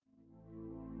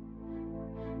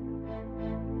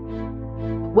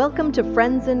Welcome to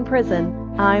Friends in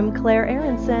Prison. I'm Claire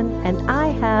Aronson, and I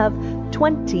have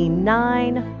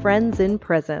 29 friends in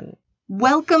prison.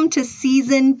 Welcome to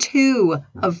Season 2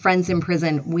 of Friends in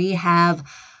Prison. We have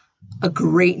a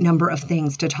great number of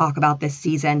things to talk about this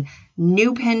season.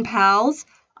 New pen pals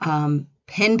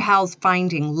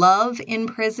finding love in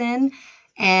prison,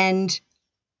 and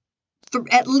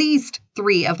at least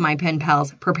 3 of my pen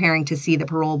pals preparing to see the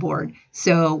parole board.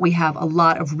 So we have a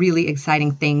lot of really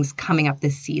exciting things coming up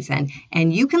this season.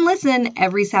 And you can listen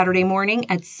every Saturday morning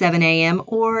at 7 a.m.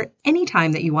 or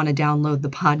anytime that you want to download the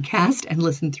podcast and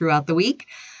listen throughout the week.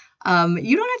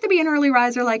 You don't have to be an early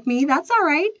riser like me. That's all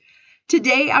right.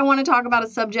 Today, I want to talk about a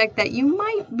subject that you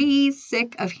might be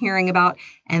sick of hearing about,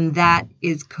 and that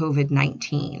is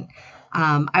COVID-19.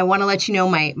 I want to let you know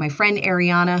my friend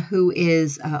Ariana, who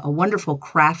is a wonderful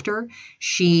crafter.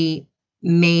 She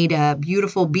made a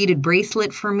beautiful beaded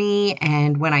bracelet for me.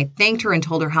 And when I thanked her and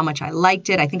told her how much I liked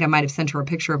it, I think I might have sent her a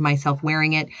picture of myself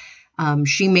wearing it.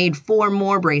 She made 4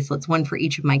 more bracelets, one for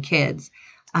each of my kids.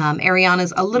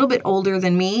 Ariana's a little bit older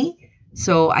than me.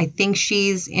 So I think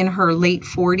she's in her late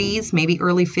 40s, maybe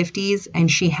early 50s, and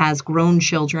she has grown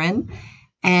children.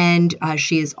 And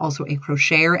she is also a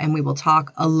crocheter, and we will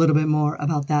talk a little bit more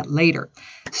about that later.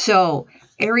 So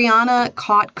Ariana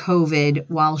caught COVID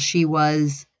while she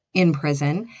was in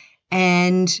prison,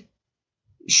 and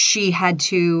she had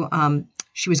to,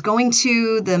 she was going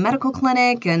to the medical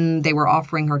clinic, and they were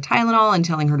offering her Tylenol and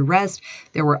telling her to rest.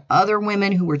 There were other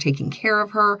women who were taking care of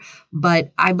her,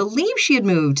 but I believe she had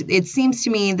moved. It seems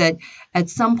to me that at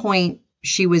some point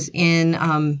she was in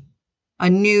a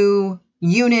new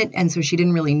unit, and so she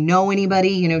didn't really know anybody.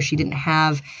 You know, she didn't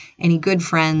have any good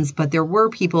friends, but there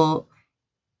were people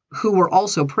who were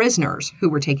also prisoners who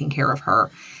were taking care of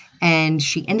her. And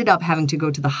she ended up having to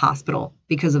go to the hospital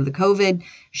because of the COVID.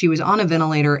 She was on a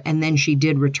ventilator, and then she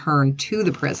did return to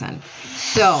the prison.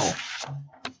 So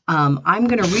I'm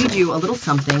going to read you a little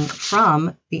something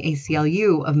from the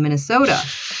ACLU of Minnesota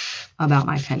about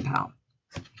my pen pal.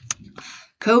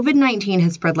 COVID-19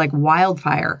 has spread like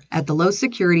wildfire at the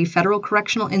low-security Federal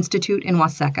Correctional Institute in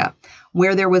Waseca,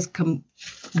 where that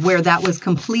was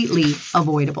completely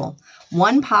avoidable.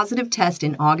 One positive test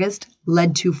in August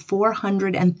led to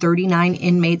 439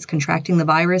 inmates contracting the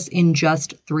virus in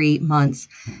just 3 months,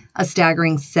 a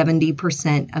staggering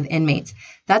 70% of inmates.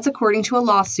 That's according to a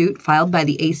lawsuit filed by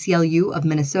the ACLU of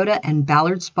Minnesota and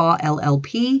Ballard Spa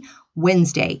LLP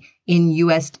Wednesday in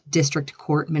U.S. District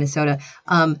Court, Minnesota.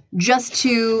 Just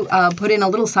to put in a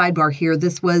little sidebar here,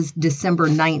 this was December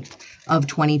 9th of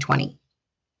 2020.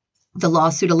 The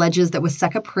lawsuit alleges that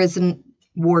Waseca Prison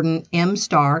Warden M.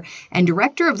 Starr and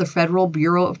Director of the Federal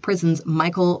Bureau of Prisons,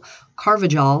 Michael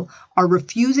Carvajal, are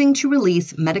refusing to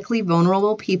release medically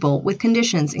vulnerable people with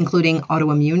conditions including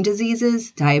autoimmune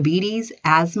diseases, diabetes,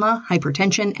 asthma,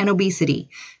 hypertension, and obesity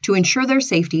to ensure their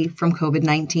safety from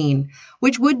COVID-19,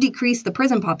 which would decrease the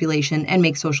prison population and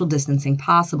make social distancing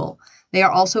possible. They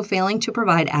are also failing to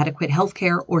provide adequate health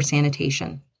care or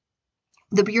sanitation.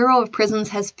 The Bureau of Prisons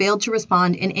has failed to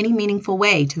respond in any meaningful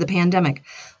way to the pandemic,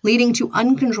 leading to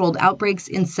uncontrolled outbreaks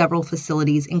in several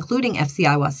facilities, including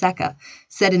FCI Waseca,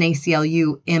 said an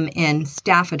ACLU MN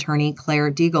staff attorney,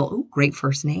 Claire Deagle. Ooh, great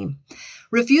first name.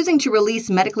 Refusing to release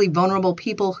medically vulnerable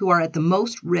people who are at the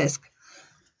most risk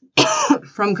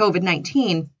from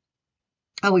COVID-19.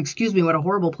 Oh, excuse me, what a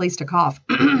horrible place to cough.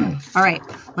 All right,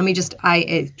 let me just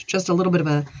a little bit of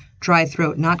a dry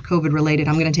throat, not COVID related.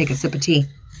 I'm going to take a sip of tea.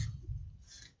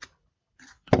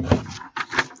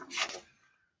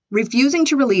 Refusing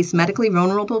to release medically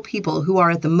vulnerable people who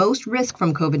are at the most risk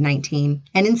from COVID-19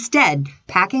 and instead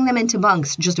packing them into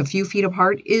bunks just a few feet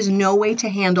apart is no way to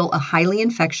handle a highly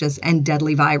infectious and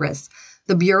deadly virus.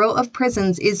 The Bureau of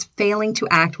Prisons is failing to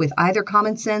act with either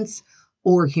common sense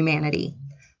or humanity.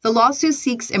 The lawsuit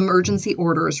seeks emergency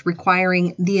orders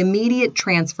requiring the immediate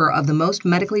transfer of the most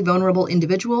medically vulnerable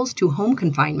individuals to home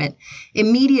confinement,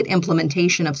 immediate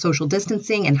implementation of social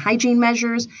distancing and hygiene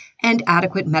measures, and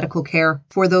adequate medical care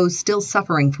for those still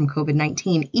suffering from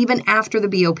COVID-19, even after the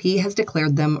BOP has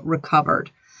declared them recovered.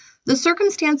 The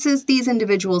circumstances these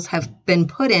individuals have been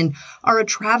put in are a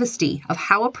travesty of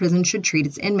how a prison should treat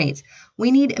its inmates. We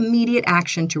need immediate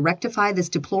action to rectify this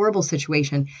deplorable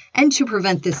situation and to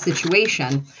prevent this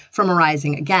situation from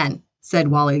arising again, said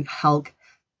Wally Hulk.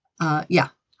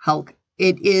 Hulk.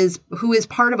 Who is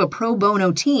part of a pro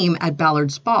bono team at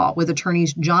Ballard Spa with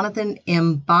attorneys Jonathan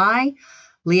M. Bai,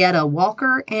 Lietta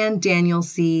Walker, and Daniel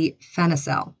C.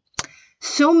 Fanisel.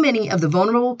 So many of the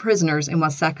vulnerable prisoners in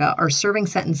Waseca are serving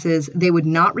sentences they would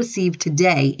not receive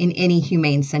today in any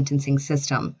humane sentencing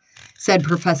system, said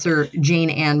Professor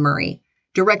Jane Ann Murray,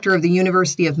 director of the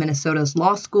University of Minnesota's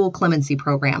Law School Clemency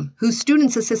Program, whose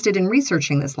students assisted in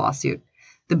researching this lawsuit.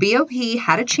 The BOP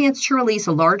had a chance to release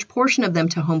a large portion of them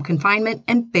to home confinement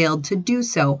and failed to do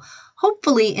so.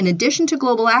 Hopefully, in addition to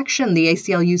global action the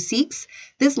ACLU seeks,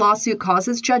 this lawsuit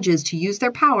causes judges to use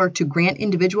their power to grant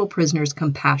individual prisoners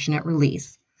compassionate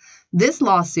release. This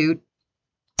lawsuit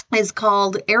is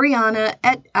called Ariana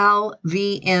et al.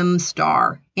 V. M.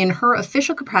 Starr in her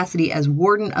official capacity as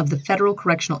warden of the Federal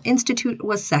Correctional Institute,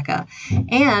 Waseca,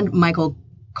 and Michael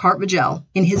Cartvajal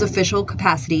in his official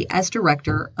capacity as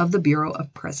director of the Bureau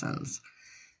of Prisons.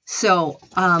 So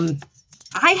I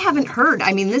haven't heard,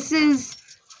 this is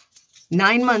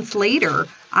 9 months later,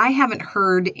 I haven't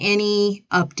heard any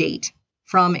update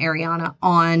from Ariana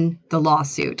on the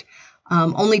lawsuit,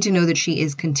 only to know that she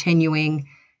is continuing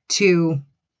to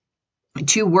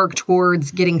work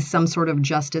towards getting some sort of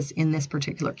justice in this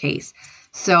particular case.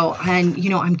 So,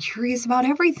 I'm curious about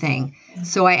everything.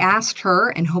 So I asked her,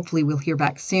 and hopefully we'll hear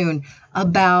back soon,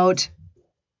 about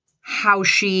how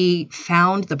she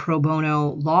found the pro bono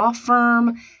law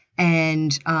firm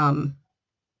and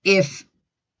if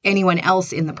anyone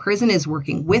else in the prison is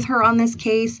working with her on this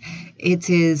case. It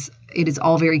is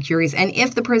all very curious. And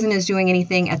if the prison is doing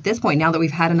anything at this point, now that we've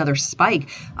had another spike,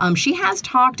 she has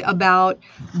talked about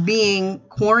being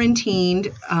quarantined.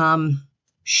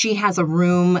 She has a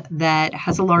room that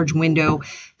has a large window.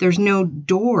 There's no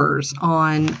doors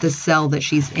on the cell that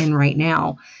she's in right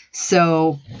now.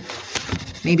 So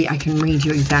maybe I can read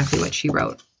you exactly what she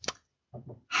wrote.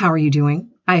 How are you doing?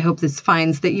 I hope this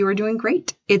finds that you are doing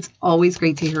great. It's always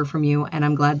great to hear from you, and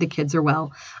I'm glad the kids are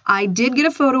well. I did get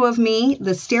a photo of me.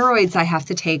 The steroids I have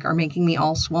to take are making me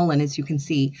all swollen, as you can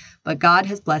see, but God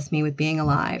has blessed me with being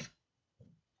alive.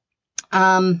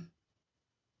 Then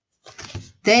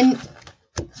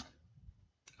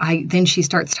she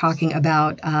starts talking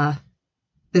about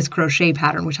this crochet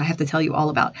pattern, which I have to tell you all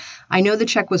about. I know the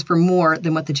check was for more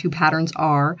than what the two patterns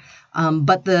are,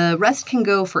 but the rest can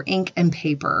go for ink and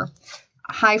paper.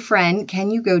 Hi, friend, can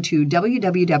you go to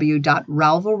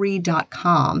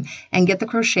www.ravelry.com and get the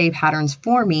crochet patterns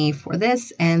for me for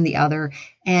this and the other?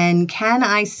 And can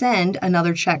I send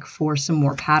another check for some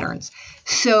more patterns?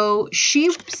 So she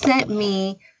sent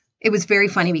me, it was very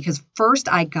funny because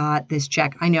first I got this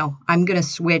check. I know I'm going to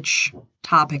switch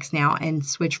topics now and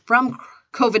switch from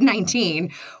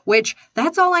COVID-19, which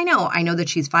that's all I know. I know that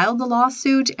she's filed the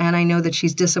lawsuit and I know that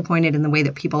she's disappointed in the way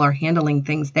that people are handling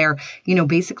things there.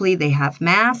 Basically they have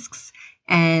masks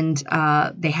and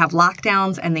they have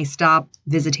lockdowns and they stop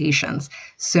visitations.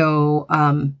 So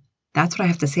that's what I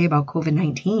have to say about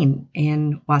COVID-19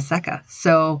 in Waseca.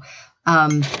 So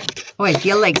I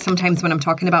feel like sometimes when I'm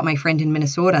talking about my friend in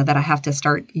Minnesota that I have to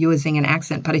start using an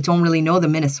accent, but I don't really know the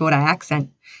Minnesota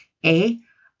accent.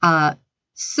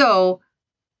 So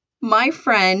my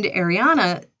friend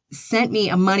Ariana sent me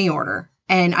a money order,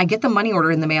 and I get the money order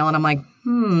in the mail, and I'm like,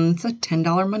 it's a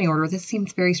 $10 money order. This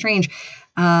seems very strange.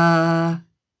 I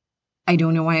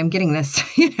don't know why I'm getting this,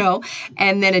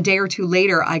 And then a day or two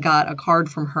later, I got a card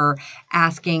from her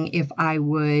asking if I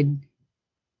would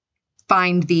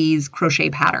find these crochet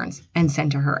patterns and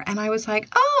send to her. And I was like,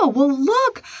 oh, well,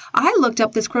 look, I looked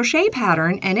up this crochet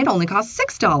pattern and it only cost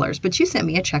 $6, but you sent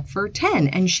me a check for $10.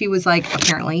 And she was like,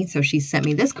 apparently, so she sent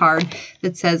me this card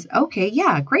that says, okay,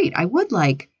 yeah, great. I would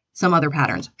like some other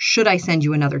patterns. Should I send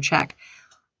you another check?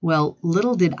 Well,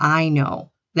 little did I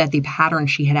know that the pattern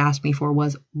she had asked me for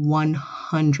was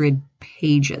 100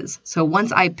 pages. So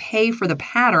once I pay for the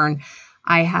pattern,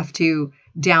 I have to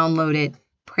download it,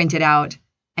 print it out,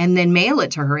 and then mail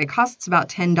it to her. It costs about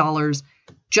 $10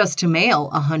 just to mail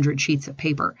 100 sheets of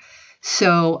paper.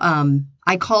 So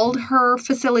I called her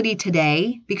facility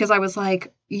today because I was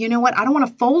like, you know what? I don't want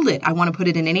to fold it. I want to put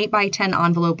it in an 8x10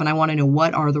 envelope, and I want to know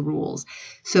what are the rules.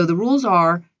 So the rules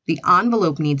are the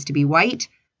envelope needs to be white.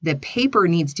 The paper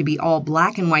needs to be all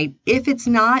black and white. If it's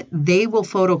not, they will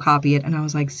photocopy it. And I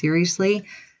was like, seriously?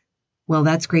 Well,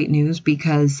 that's great news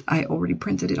because I already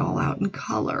printed it all out in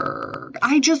color.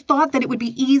 I just thought that it would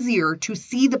be easier to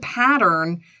see the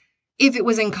pattern if it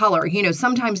was in color.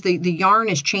 Sometimes the yarn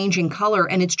is changing color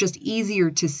and it's just easier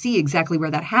to see exactly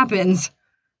where that happens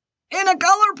in a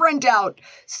color printout.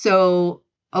 So,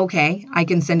 okay, I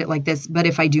can send it like this. But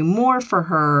if I do more for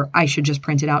her, I should just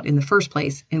print it out in the first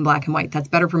place in black and white. That's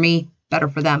better for me, better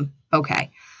for them.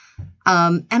 Okay.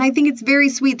 And I think it's very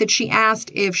sweet that she asked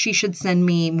if she should send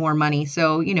me more money.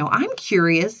 So, I'm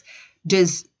curious,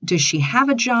 does she have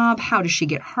a job? How does she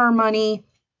get her money?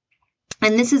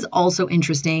 And this is also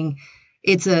interesting.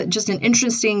 It's just an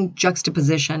interesting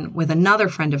juxtaposition with another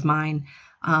friend of mine,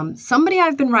 somebody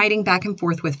I've been writing back and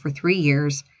forth with for 3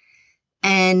 years.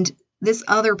 And this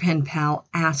other pen pal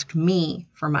asked me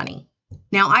for money.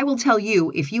 Now, I will tell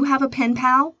you, if you have a pen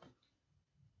pal,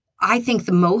 I think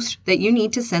the most that you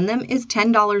need to send them is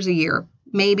 $10 a year,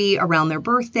 maybe around their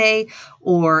birthday,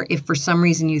 or if for some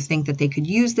reason you think that they could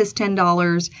use this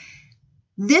 $10.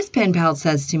 This pen pal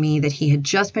says to me that he had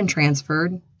just been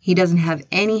transferred. He doesn't have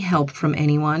any help from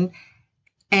anyone.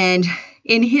 And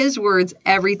in his words,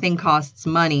 everything costs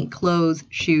money, clothes,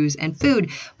 shoes, and food.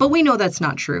 But we know that's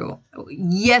not true.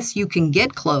 Yes, you can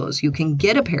get clothes, you can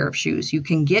get a pair of shoes, you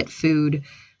can get food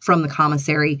from the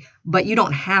commissary, but you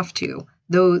don't have to.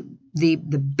 Though the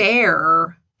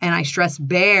bare, and I stress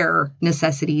bare,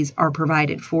 necessities are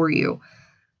provided for you.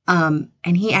 And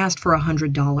he asked for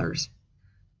 $100.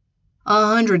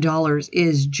 $100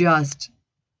 is just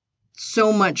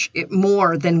so much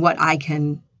more than what I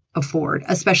can afford,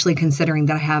 especially considering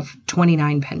that I have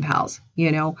 29 pen pals.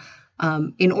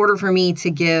 In order for me to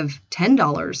give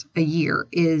 $10 a year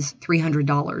is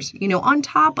 $300, on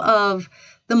top of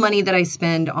the money that I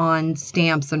spend on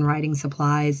stamps and writing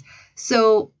supplies.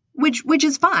 So, which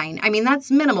is fine. I mean,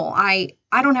 that's minimal. I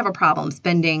don't have a problem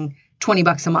spending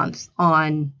 $20 a month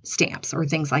on stamps or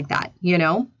things like that,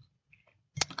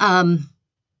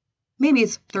 Maybe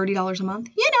it's $30 a month.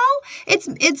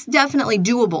 It's definitely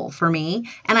doable for me,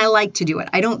 and I like to do it.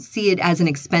 I don't see it as an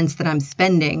expense that I'm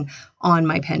spending on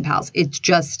my pen pals. It's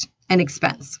just an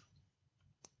expense.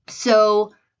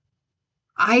 So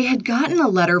I had gotten a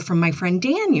letter from my friend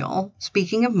Daniel,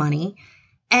 speaking of money,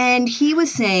 and he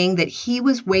was saying that he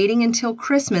was waiting until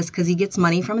Christmas because he gets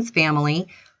money from his family,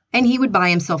 and he would buy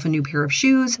himself a new pair of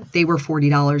shoes. They were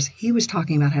 $40. He was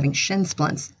talking about having shin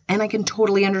splints, and I can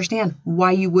totally understand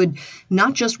why you would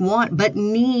not just want, but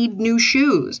need new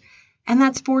shoes. And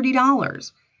that's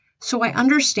 $40. So I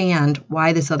understand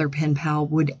why this other pen pal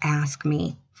would ask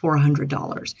me for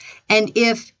 $100. And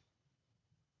if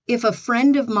a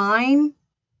friend of mine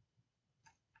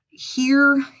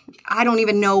here, I don't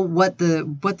even know what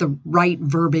the right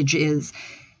verbiage is,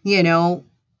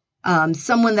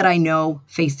 someone that I know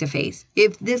face to face,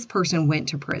 if this person went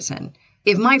to prison,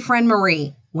 if my friend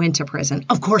Marie went to prison,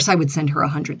 of course I would send her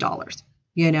 $100,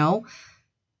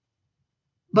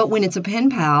 But when it's a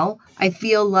pen pal, I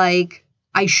feel like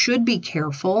I should be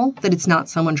careful that it's not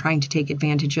someone trying to take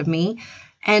advantage of me.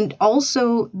 And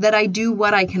also that I do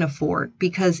what I can afford,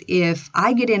 because if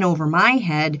I get in over my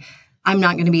head, I'm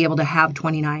not going to be able to have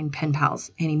 29 pen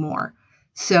pals anymore.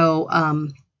 So,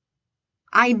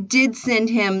 I did send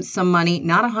him some money,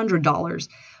 not $100,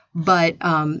 but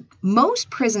most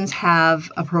prisons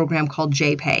have a program called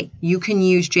JPay. You can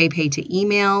use JPay to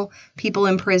email people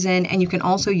in prison, and you can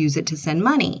also use it to send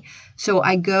money. So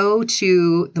I go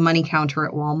to the money counter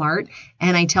at Walmart,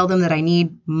 and I tell them that I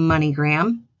need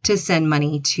MoneyGram to send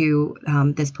money to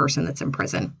this person that's in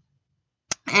prison.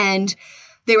 And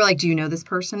they were like, do you know this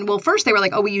person? Well, first they were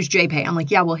like, oh, we use JPay. I'm like,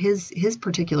 yeah, well, his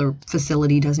particular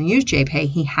facility doesn't use JPay.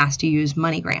 He has to use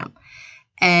MoneyGram.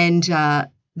 And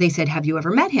they said, have you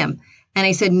ever met him? And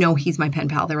I said, no, he's my pen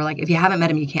pal. They were like, if you haven't met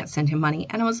him, you can't send him money.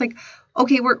 And I was like,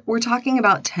 okay, we're talking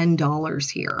about $10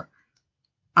 here.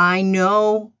 I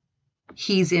know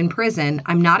he's in prison.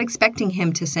 I'm not expecting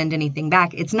him to send anything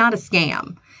back. It's not a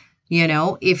scam.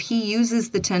 If he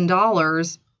uses the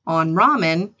 $10 on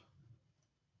ramen,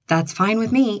 that's fine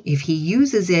with me. If he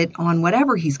uses it on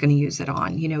whatever he's going to use it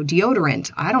on,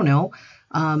 deodorant, I don't know,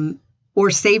 or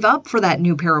save up for that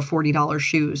new pair of $40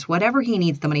 shoes, whatever he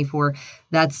needs the money for,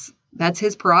 that's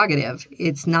his prerogative.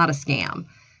 It's not a scam.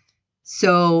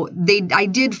 So I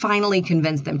did finally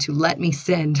convince them to let me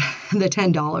send the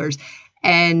 $10.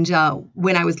 And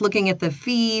when I was looking at the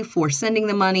fee for sending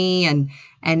the money, and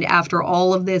after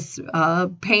all of this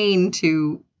pain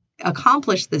to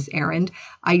accomplish this errand,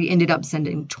 I ended up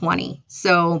sending 20.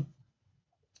 So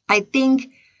I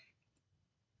think,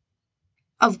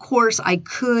 of course, I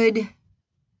could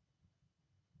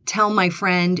tell my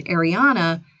friend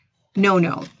Ariana,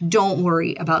 no, don't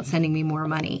worry about sending me more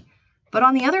money. But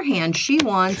on the other hand, she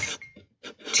wants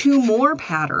 2 more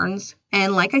patterns.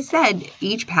 And like I said,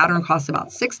 each pattern costs about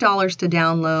 $6 to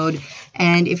download.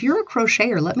 And if you're a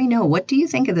crocheter, let me know, what do you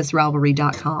think of this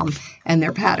Ravelry.com and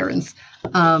their patterns?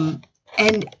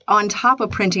 And on top of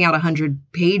printing out 100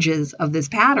 pages of this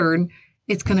pattern,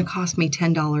 it's going to cost me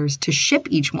 $10 to ship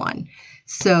each one.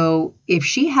 So if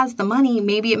she has the money,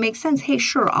 maybe it makes sense. Hey,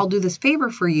 sure, I'll do this favor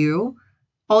for you.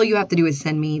 All you have to do is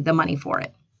send me the money for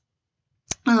it.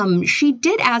 She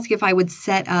did ask if I would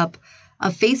set up a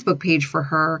Facebook page for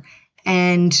her.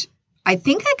 And I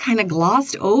think I kind of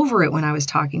glossed over it when I was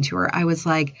talking to her. I was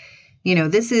like,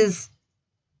 this is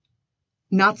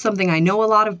not something I know a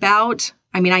lot about.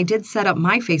 I mean, I did set up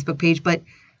my Facebook page, but,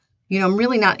 I'm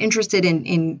really not interested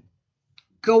in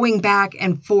going back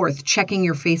and forth, checking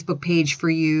your Facebook page for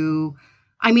you.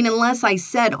 I mean, unless I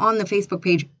said on the Facebook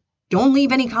page, don't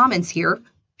leave any comments here.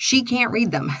 She can't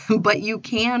read them, but you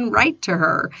can write to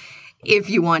her if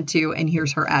you want to. And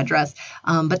here's her address.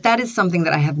 But that is something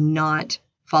that I have not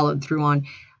followed through on.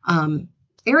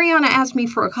 Ariana asked me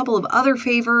for a couple of other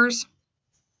favors.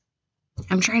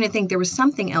 I'm trying to think. There was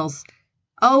something else.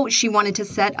 Oh, she wanted to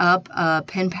set up a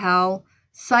Pen Pal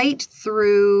site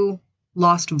through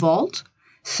Lost Vault.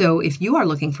 So if you are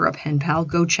looking for a Pen Pal,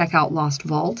 go check out Lost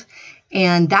Vault.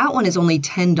 And that one is only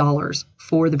 $10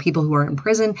 for the people who are in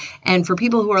prison. And for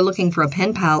people who are looking for a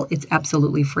Pen Pal, it's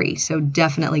absolutely free. So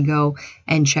definitely go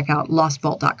and check out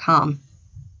lostvault.com.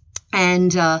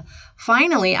 And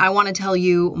finally, I want to tell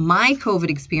you my COVID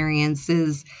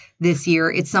experiences this year.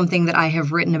 It's something that I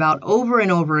have written about over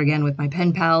and over again with my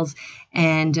pen pals.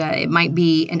 And it might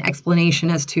be an explanation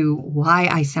as to why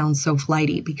I sound so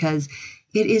flighty, because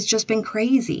it has just been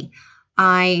crazy.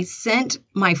 I sent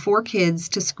my 4 kids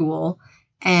to school,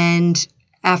 and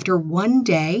after one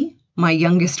day, my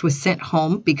youngest was sent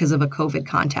home because of a COVID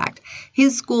contact.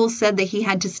 His school said that he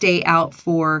had to stay out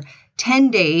for 10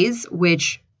 days,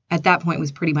 which at that point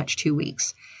was pretty much 2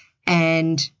 weeks.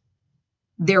 And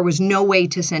there was no way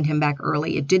to send him back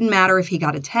early. It didn't matter if he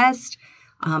got a test.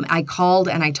 I called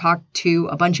and I talked to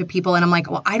a bunch of people, and I'm like,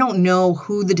 well, I don't know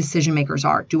who the decision makers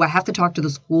are. Do I have to talk to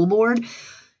the school board?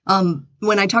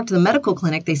 When I talked to the medical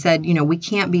clinic, they said, we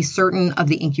can't be certain of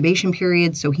the incubation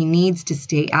period, so he needs to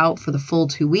stay out for the full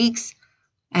 2 weeks.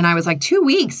 And I was like, 2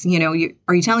 weeks? Are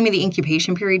you telling me the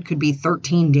incubation period could be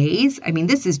 13 days? I mean,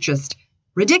 this is just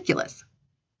ridiculous.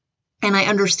 And I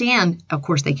understand, of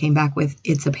course, they came back with,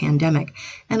 it's a pandemic.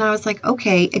 And I was like,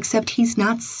 okay, except he's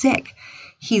not sick.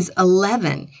 He's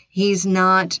 11. He's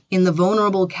not in the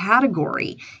vulnerable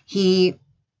category.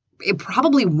 It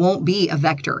probably won't be a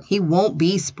vector. He won't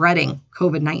be spreading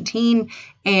COVID-19.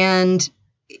 And,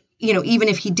 even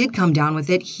if he did come down with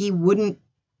it, he wouldn't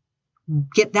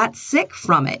get that sick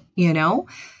from it,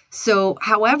 So,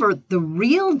 however, the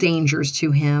real dangers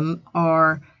to him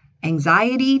are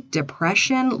anxiety,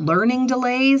 depression, learning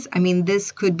delays. I mean,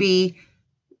 these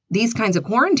kinds of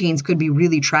quarantines could be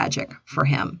really tragic for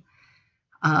him.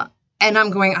 And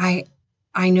I'm going,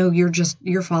 I know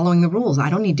you're following the rules. I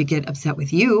don't need to get upset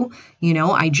with you.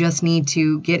 I just need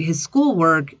to get his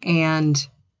schoolwork and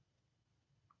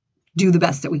do the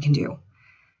best that we can do.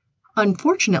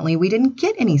 Unfortunately, we didn't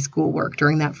get any schoolwork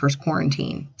during that first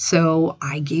quarantine. So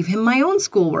I gave him my own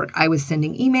schoolwork. I was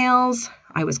sending emails.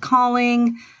 I was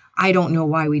calling. I don't know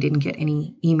why we didn't get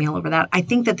any email over that. I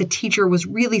think that the teacher was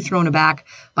really thrown aback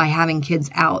by having kids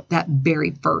out that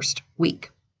very first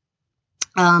week.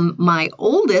 My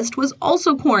oldest was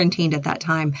also quarantined at that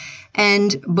time,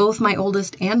 and both my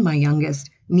oldest and my youngest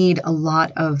need a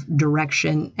lot of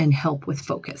direction and help with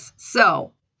focus.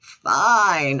 So,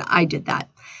 fine, I did that.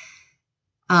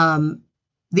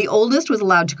 The oldest was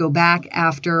allowed to go back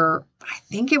after, I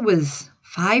think it was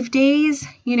 5 days,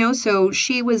 so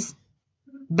she was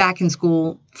back in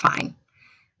school, fine.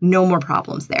 No more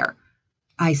problems there.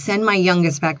 I send my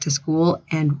youngest back to school,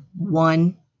 and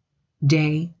 1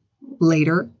 day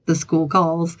later, the school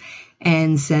calls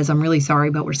and says, I'm really sorry,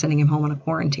 but we're sending him home on a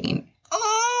quarantine.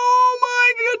 Oh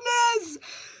my goodness.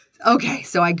 Okay,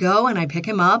 so I go and I pick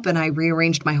him up and I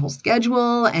rearranged my whole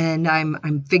schedule, and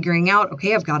I'm figuring out,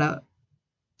 okay, I've got to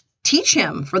teach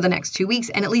him for the next 2 weeks.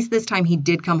 And at least this time he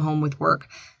did come home with work.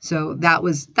 So that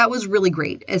was really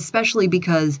great, especially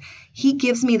because he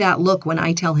gives me that look when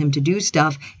I tell him to do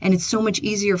stuff. And it's so much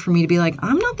easier for me to be like,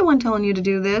 I'm not the one telling you to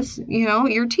do this.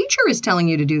 Your teacher is telling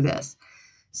you to do this.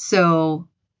 So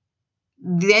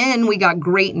then we got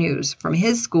great news from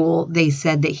his school. They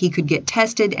said that he could get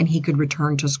tested and he could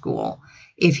return to school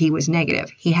if he was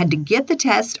negative. He had to get the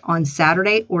test on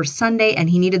Saturday or Sunday, and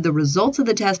he needed the results of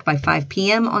the test by 5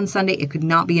 p.m. on Sunday. It could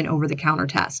not be an over-the-counter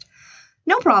test.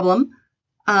 No problem.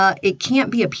 It can't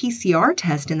be a PCR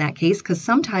test in that case, because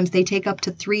sometimes they take up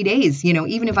to 3 days.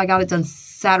 Even if I got it done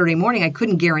Saturday morning, I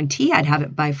couldn't guarantee I'd have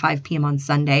it by 5 p.m. on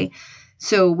Sunday.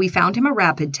 So we found him a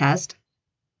rapid test.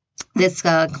 This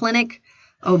clinic,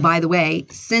 oh, by the way,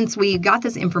 since we got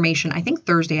this information, I think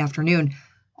Thursday afternoon,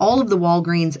 all of the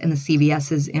Walgreens and the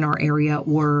CVS's in our area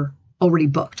were already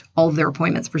booked. All of their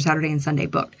appointments for Saturday and Sunday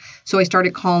booked. So I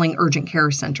started calling urgent care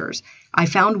centers. I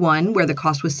found one where the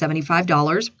cost was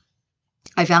 $75.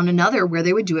 I found another where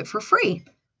they would do it for free.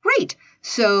 Great.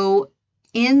 So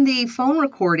in the phone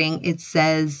recording, it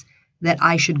says that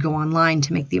I should go online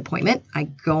to make the appointment. I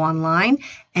go online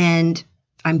and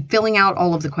I'm filling out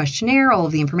all of the questionnaire, all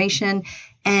of the information,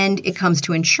 And it comes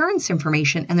to insurance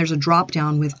information, and there's a drop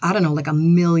down with, I don't know, like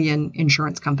 1 million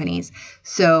insurance companies.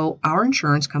 So our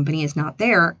insurance company is not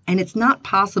there, and it's not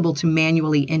possible to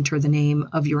manually enter the name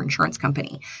of your insurance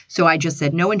company. So I just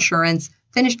said no insurance,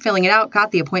 finished filling it out, got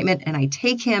the appointment, and I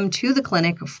take him to the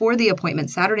clinic for the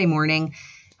appointment Saturday morning.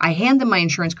 I hand them my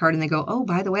insurance card, and they go, oh,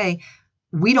 by the way,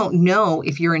 we don't know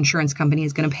if your insurance company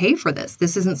is going to pay for this.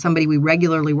 This isn't somebody we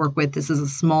regularly work with. This is a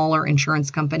smaller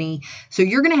insurance company. So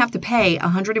you're going to have to pay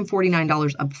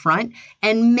 $149 up front,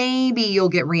 and maybe you'll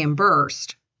get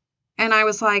reimbursed. And I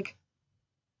was like,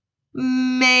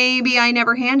 maybe I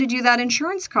never handed you that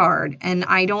insurance card and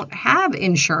I don't have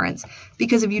insurance.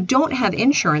 Because if you don't have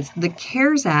insurance, the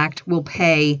CARES Act will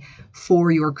pay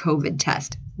for your COVID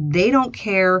test. They don't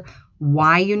care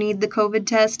why you need the COVID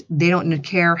test. They don't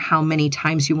care how many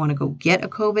times you want to go get a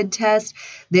COVID test.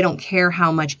 They don't care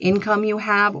how much income you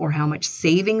have or how much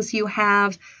savings you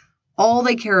have. All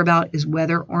they care about is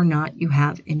whether or not you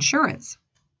have insurance.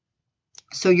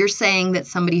 So you're saying that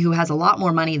somebody who has a lot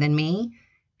more money than me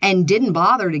and didn't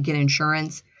bother to get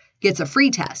insurance gets a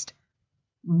free test.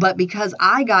 But because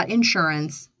I got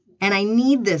insurance and I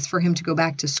need this for him to go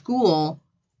back to school,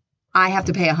 I have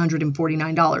to pay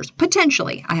 $149.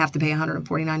 Potentially, I have to pay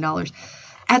 $149.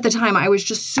 At the time, I was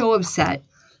just so upset.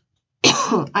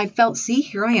 I felt, see,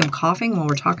 here I am coughing while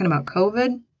we're talking about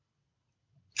COVID.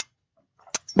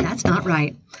 That's not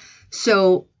right.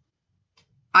 So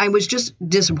I was just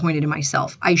disappointed in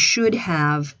myself. I should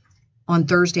have, on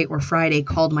Thursday or Friday,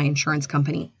 called my insurance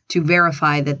company to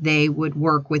verify that they would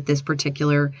work with this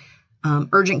particular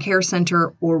urgent care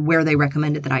center or where they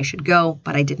recommended that I should go,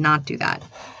 but I did not do that.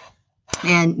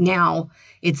 And now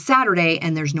it's Saturday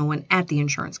and there's no one at the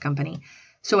insurance company.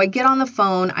 So I get on the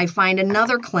phone, I find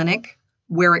another clinic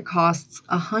where it costs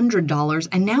 $100.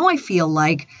 And now I feel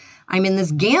like I'm in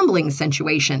this gambling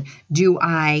situation. Do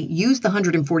I use the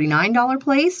 $149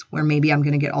 place where maybe I'm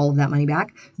going to get all of that money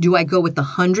back? Do I go with the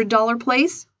 $100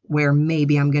 place where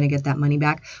maybe I'm going to get that money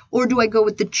back? Or do I go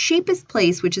with the cheapest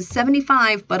place, which is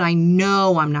 $75, but I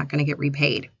know I'm not going to get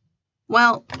repaid?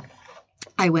 Well,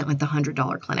 I went with the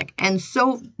 $100 clinic. And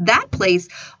so that place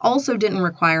also didn't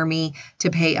require me to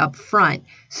pay up front.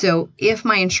 So if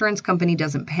my insurance company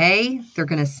doesn't pay, they're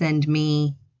going to send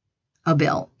me a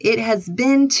bill. It has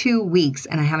been 2 weeks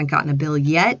and I haven't gotten a bill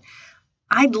yet.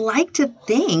 I'd like to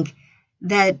think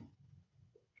that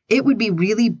it would be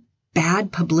really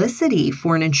bad publicity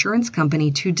for an insurance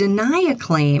company to deny a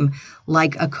claim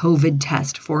like a COVID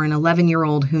test for an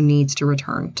 11-year-old who needs to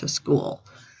return to school.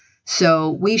 So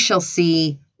we shall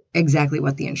see exactly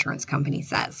what the insurance company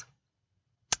says.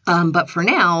 But for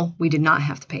now, we did not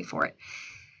have to pay for it.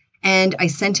 And I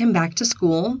sent him back to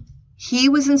school. He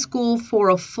was in school for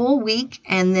a full week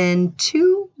and then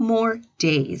 2 more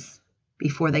days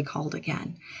before they called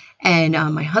again. And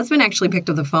my husband actually picked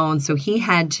up the phone, so he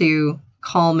had to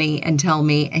call me and tell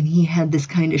me, and he had this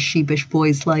kind of sheepish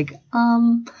voice like,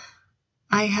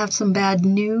 I have some bad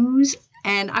news.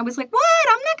 And I was like, what?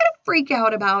 I'm not going to freak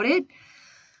out about it.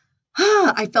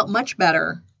 I felt much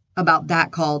better about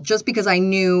that call just because I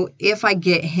knew if I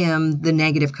get him the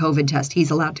negative COVID test, he's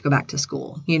allowed to go back to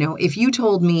school. You know, if you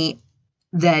told me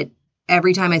that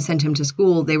every time I sent him to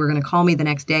school, they were going to call me the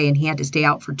next day and he had to stay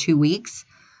out for 2 weeks,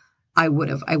 I would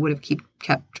have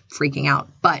kept freaking out.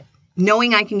 But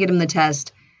knowing I can get him the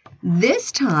test,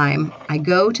 this time I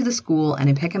go to the school and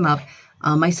I pick him up.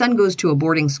 My son goes to a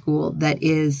boarding school that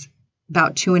is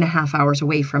about 2.5 hours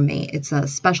away from me. It's a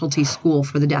specialty school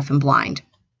for the deaf and blind.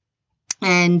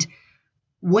 And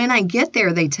when I get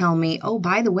there, they tell me, oh,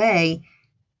 by the way,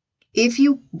 if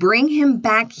you bring him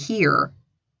back here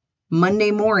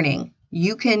Monday morning,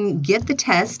 you can get the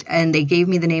test. And they gave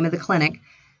me the name of the clinic.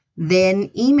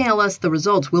 Then email us the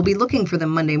results. We'll be looking for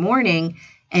them Monday morning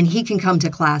and he can come to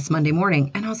class Monday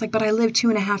morning. And I was like, but I live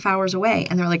 2.5 hours away.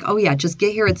 And they're like, oh yeah, just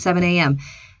get here at 7 a.m.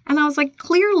 And I was like,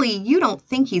 clearly you don't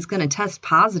think he's going to test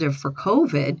positive for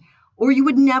COVID, or you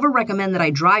would never recommend that I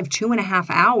drive 2.5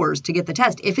 hours to get the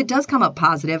test. If it does come up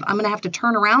positive, I'm going to have to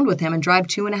turn around with him and drive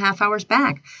 2.5 hours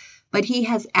back. But he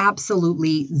has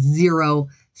absolutely zero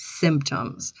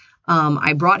symptoms.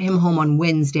 I brought him home on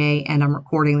Wednesday and I'm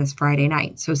recording this Friday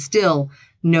night. So still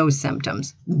no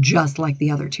symptoms, just like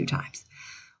the other 2 times.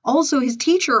 Also, his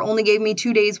teacher only gave me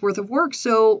 2 days worth of work.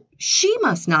 So she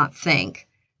must not think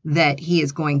that he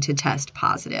is going to test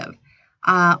positive,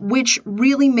 which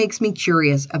really makes me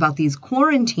curious about these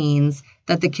quarantines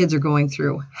that the kids are going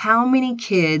through. How many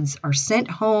kids are sent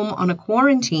home on a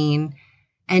quarantine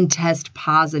and test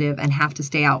positive and have to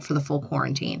stay out for the full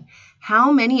quarantine?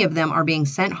 How many of them are being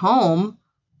sent home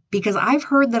because I've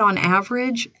heard that on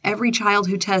average, every child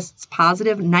who tests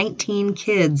positive, 19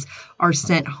 kids are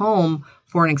sent home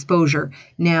for an exposure.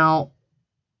 Now,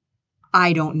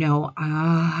 I don't know.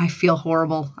 I feel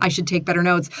horrible. I should take better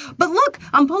notes. But look,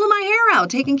 I'm pulling my hair out,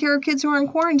 taking care of kids who are in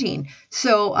quarantine.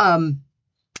 So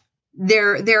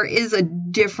there is a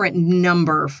different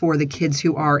number for the kids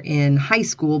who are in high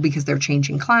school because they're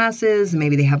changing classes.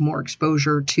 Maybe they have more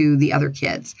exposure to the other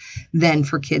kids than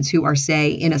for kids who are,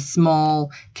 say, in a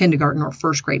small kindergarten or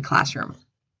first grade classroom.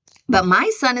 But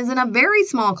my son is in a very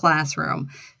small classroom.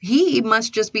 He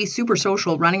must just be super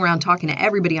social, running around talking to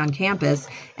everybody on campus.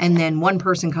 And then one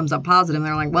person comes up positive. And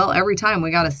they're like, well, every time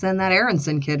we got to send that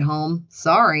Aronson kid home.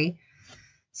 Sorry.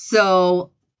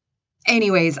 So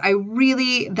anyways,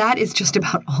 that is just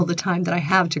about all the time that I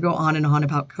have to go on and on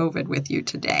about COVID with you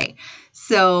today.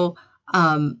 So,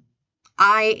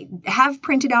 I have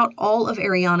printed out all of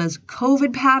Ariana's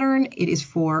COVID pattern. It is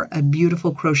for a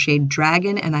beautiful crocheted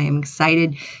dragon, and I am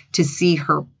excited to see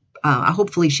her.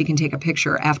 Hopefully she can take a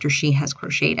picture after she has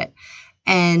crocheted it.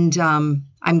 And I'm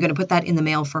going to put that in the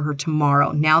mail for her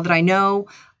tomorrow. Now that I know,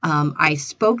 I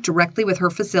spoke directly with her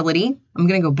facility. I'm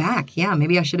going to go back. Yeah,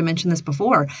 maybe I should have mentioned this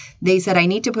before. They said I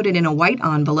need to put it in a white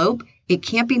envelope. It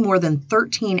can't be more than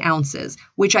 13 ounces,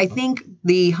 which I think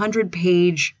the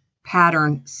 100-page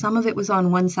pattern, some of it was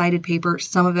on one-sided paper,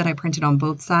 some of it I printed on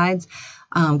both sides,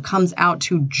 comes out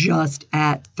to just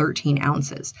at 13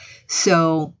 ounces.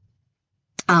 So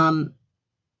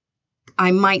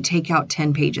I might take out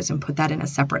 10 pages and put that in a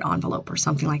separate envelope or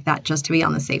something like that, just to be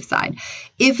on the safe side.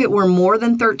 If it were more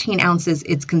than 13 ounces,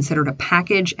 it's considered a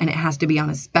package and it has to be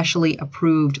on a specially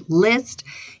approved list.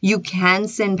 You can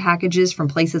send packages from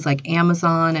places like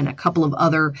Amazon and a couple of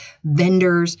other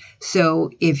vendors.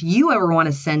 So if you ever want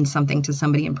to send something to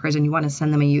somebody in prison, you want to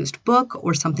send them a used book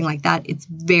or something like that, it's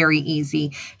very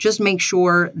easy. Just make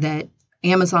sure that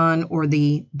Amazon or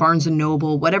the Barnes &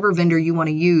 Noble, whatever vendor you want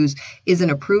to use, is an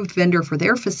approved vendor for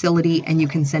their facility, and you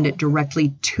can send it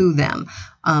directly to them.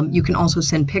 You can also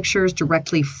send pictures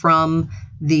directly from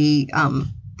the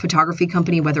photography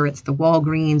company, whether it's the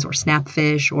Walgreens or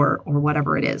Snapfish or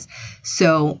whatever it is.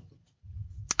 So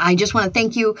I just want to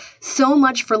thank you so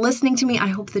much for listening to me. I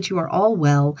hope that you are all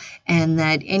well and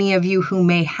that any of you who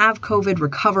may have COVID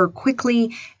recover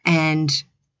quickly and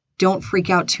don't freak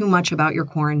out too much about your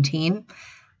quarantine.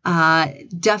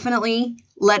 Definitely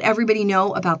let everybody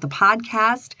know about the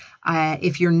podcast.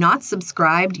 If you're not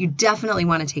subscribed, you definitely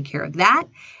want to take care of that.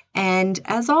 And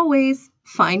as always,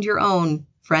 find your own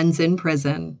friends in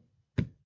prison.